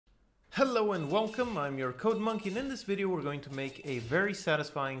Hello and welcome, I'm your Code Monkey, and in this video we're going to make a very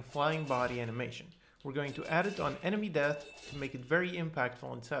satisfying flying body animation. We're going to add it on enemy death to make it very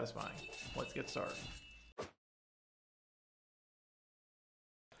impactful and satisfying. Let's get started.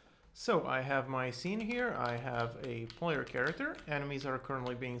 So I have my scene here, I have a player character, enemies are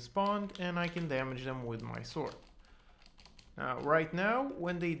currently being spawned, and I can damage them with my sword. Now right now,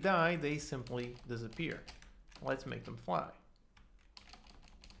 when they die, they simply disappear. Let's make them fly.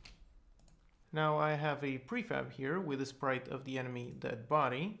 Now I have a prefab here with a sprite of the enemy dead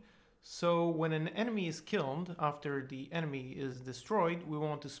body. So when an enemy is killed, after the enemy is destroyed, we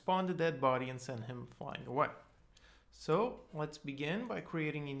want to spawn the dead body and send him flying away. So let's begin by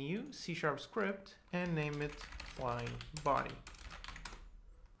creating a new C# script and name it flying body.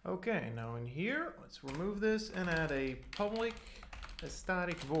 Okay, now in here, let's remove this and add a public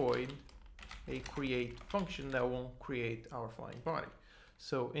static void, a create function that will create our flying body.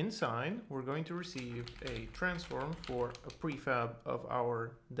 So inside, we're going to receive a transform for a prefab of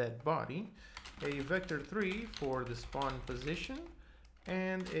our dead body, a vector3 for the spawn position,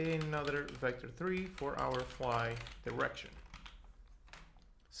 and another vector3 for our fly direction.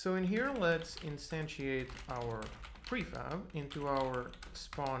 So in here, let's instantiate our prefab into our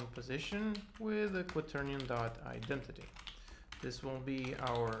spawn position with a quaternion.identity. This will be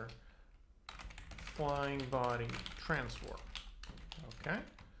our flying body transform. Okay.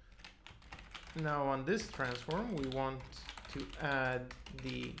 Now on this transform, we want to add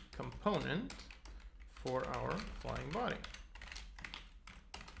the component for our flying body.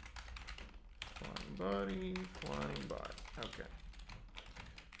 Flying body, flying body. Okay.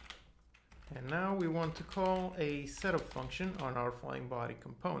 And now we want to call a setup function on our flying body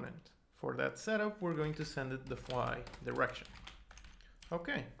component. For that setup, we're going to send it the fly direction.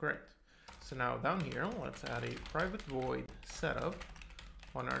 Okay, great. So now down here, let's add a private void setup.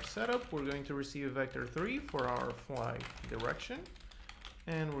 On our setup, we're going to receive vector3 for our fly direction,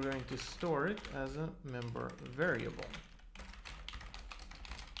 and we're going to store it as a member variable.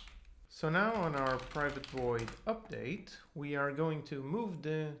 So now on our private void update, we are going to move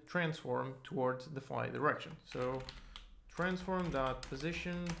the transform towards the fly direction. So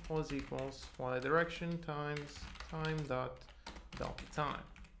transform.position plus equals fly direction times time.delta time.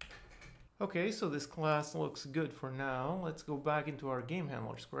 Okay, so this class looks good for now. Let's go back into our game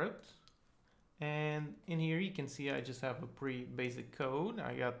handler script. And in here you can see I just have a pretty basic code.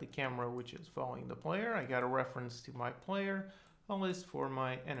 I got the camera which is following the player. I got a reference to my player, a list for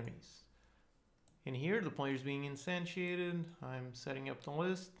my enemies. In here the player is being instantiated. I'm setting up the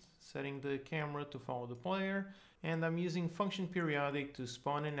list, setting the camera to follow the player, and I'm using function periodic to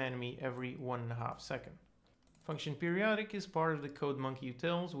spawn an enemy every 1.5 seconds. Function periodic is part of the CodeMonkey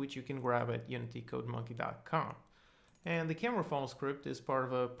utils, which you can grab at unitycodemonkey.com. And the camera follow script is part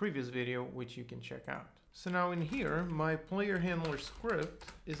of a previous video, which you can check out. So now in here, my player handler script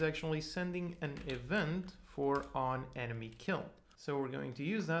is actually sending an event for on enemy killed. So we're going to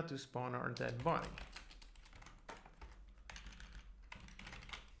use that to spawn our dead body.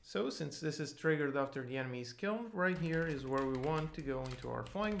 So since this is triggered after the enemy is killed, right here is where we want to go into our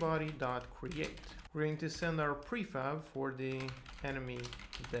flying body.create. We're going to send our prefab for the enemy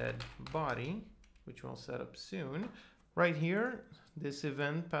dead body, which we'll set up soon. Right here, this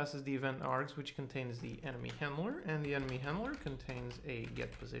event passes the event args, which contains the enemy handler, and the enemy handler contains a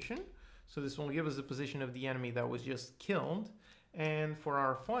get position. So this will give us the position of the enemy that was just killed. And for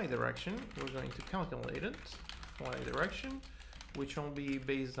our fly direction, we're going to calculate it, fly direction, which will be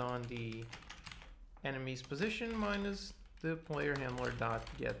based on the enemy's position minus the player handler dot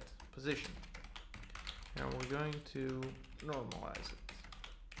get position. And we're going to normalize it.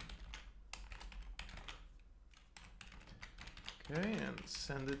 Okay, and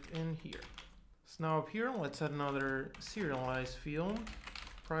send it in here. So now up here, let's add another serialized field,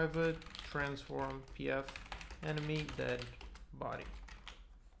 private transform pf enemy dead body.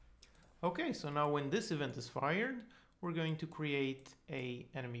 Okay, so now when this event is fired, we're going to create a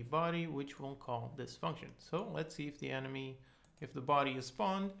enemy body, which we'll call this function. So let's see if the body is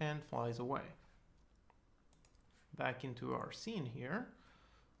spawned and flies away. Back into our scene here,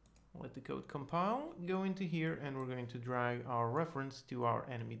 let the code compile, go into here, and we're going to drag our reference to our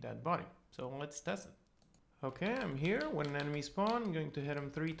enemy dead body. So let's test it. Okay, I'm here. When an enemy spawns, I'm going to hit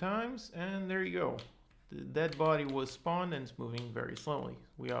him 3 times, and there you go. The dead body was spawned and it's moving very slowly.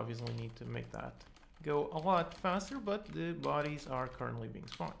 We obviously need to make that go a lot faster, but the bodies are currently being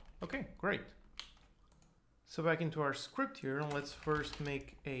spawned. Okay, great. So back into our script here, let's first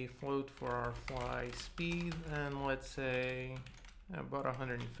make a float for our fly speed, and let's say about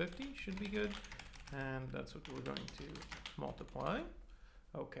 150 should be good. And that's what we're going to multiply.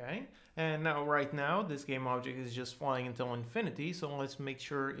 Okay, and now right now this game object is just flying until infinity, so let's make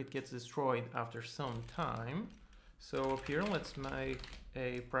sure it gets destroyed after some time. So up here let's make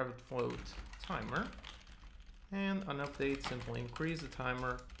a private float timer, and on update simply increase the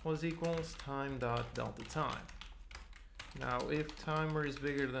timer plus equals time dot delta time. Now if timer is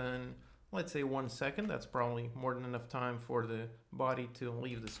bigger than, let's say, 1 second, that's probably more than enough time for the body to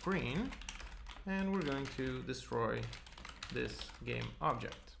leave the screen, and we're going to destroy this game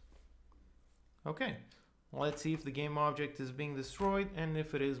object. Okay, let's see if the game object is being destroyed and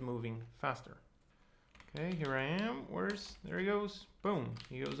if it is moving faster. Okay, here I am. There he goes. Boom,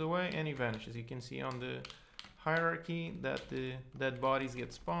 he goes away and he vanishes. You can see on the hierarchy that the dead bodies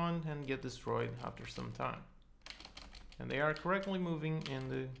get spawned and get destroyed after some time. And they are correctly moving in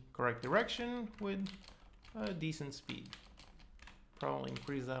the correct direction with a decent speed. Probably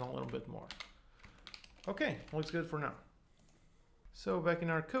increase that a little bit more. Okay, looks good for now. So back in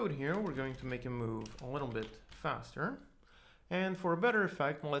our code here, we're going to make a move a little bit faster. And for a better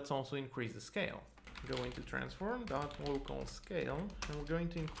effect, let's also increase the scale. Go into transform.local scale, and we're going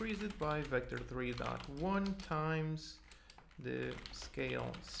to increase it by vector3.1 times the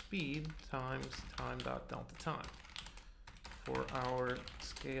scale speed times time.delta time. For our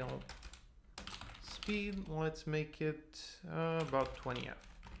scale speed, let's make it about 20f.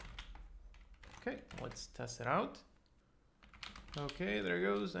 Okay, let's test it out. Okay, there it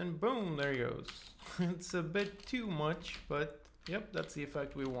goes, and boom, there it goes. It's a bit too much, but yep, that's the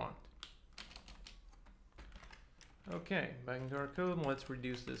effect we want. Okay, back into our code, let's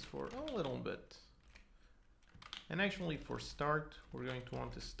reduce this for a little bit. And actually for start, we're going to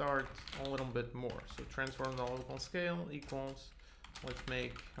want to start a little bit more. So transform the local scale equals, let's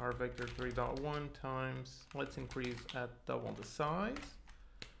make our vector 3.1 times, let's increase at double the size.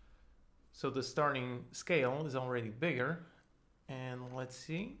 So the starting scale is already bigger. And let's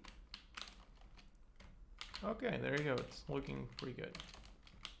see. Okay, there you go. It's looking pretty good.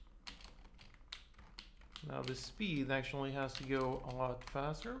 Now the speed actually has to go a lot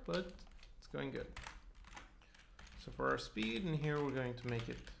faster, but it's going good. So for our speed, in here we're going to make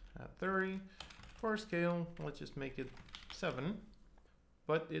it at 30. For our scale, let's just make it 7.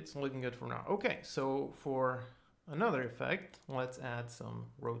 But it's looking good for now. Okay, so for another effect, let's add some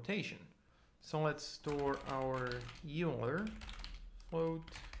rotation. So let's store our Euler float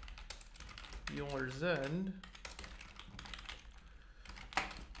Euler Z,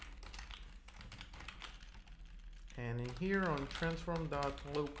 and in here on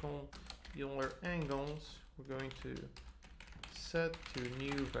transform.local Euler angles, we're going to set to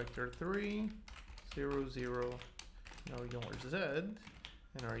new vector 3 0 0 no Euler Z,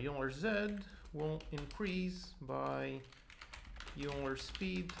 and our Euler Z will increase by Euler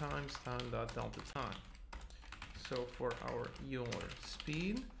speed times time.delta time. So for our Euler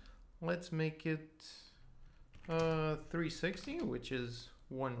speed, let's make it 360, which is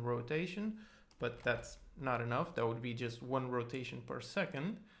 1 rotation, but that's not enough. That would be just 1 rotation per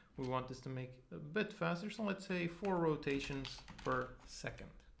second. We want this to make a bit faster, so let's say 4 rotations per second.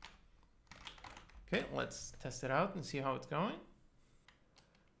 Okay, let's test it out and see how it's going.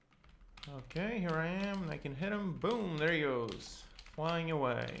 Okay, here I am, and I can hit him. Boom, there he goes, flying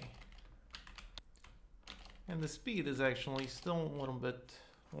away. And the speed is actually still a little bit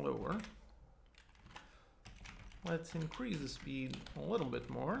lower. Let's increase the speed a little bit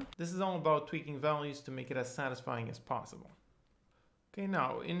more. This is all about tweaking values to make it as satisfying as possible. Okay,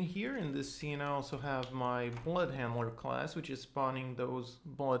 now in here in this scene I also have my blood handler class, which is spawning those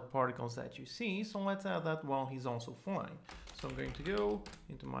blood particles that you see. So let's add that while he's also flying. So I'm going to go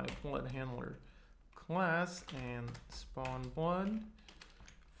into my blood handler class and spawn blood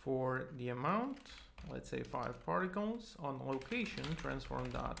for the amount. Let's say 5 particles. On location,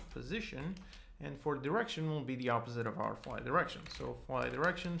 transform.position, and for direction will be the opposite of our fly direction. So fly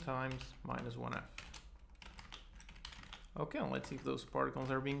direction times -1f. Okay, let's see if those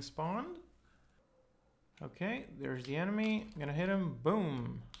particles are being spawned. Okay, there's the enemy. I'm gonna hit him.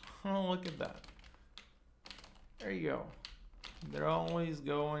 Boom. Oh, look at that. There you go. They're always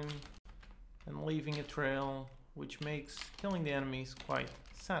going and leaving a trail, which makes killing the enemies quite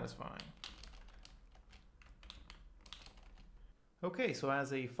satisfying. Okay, so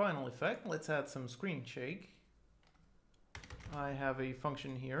as a final effect, let's add some screen shake. I have a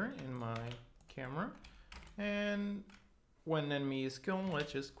function here in my camera, and when an enemy is killed,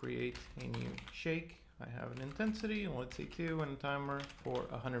 let's just create a new shake. I have an intensity, let's say 2, and a timer for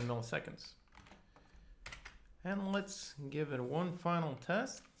 100 milliseconds. And let's give it one final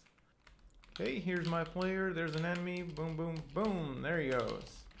test. Okay, here's my player, there's an enemy, boom, boom, boom, there he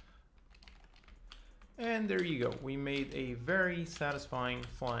goes. And there you go. We made a very satisfying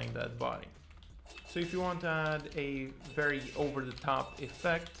flying dead body. So if you want to add a very over-the-top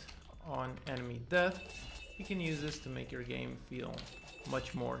effect on enemy death, you can use this to make your game feel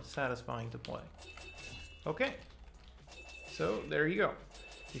much more satisfying to play. Okay, so there you go.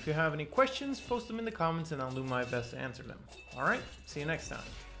 If you have any questions, post them in the comments and I'll do my best to answer them. Alright, see you next time.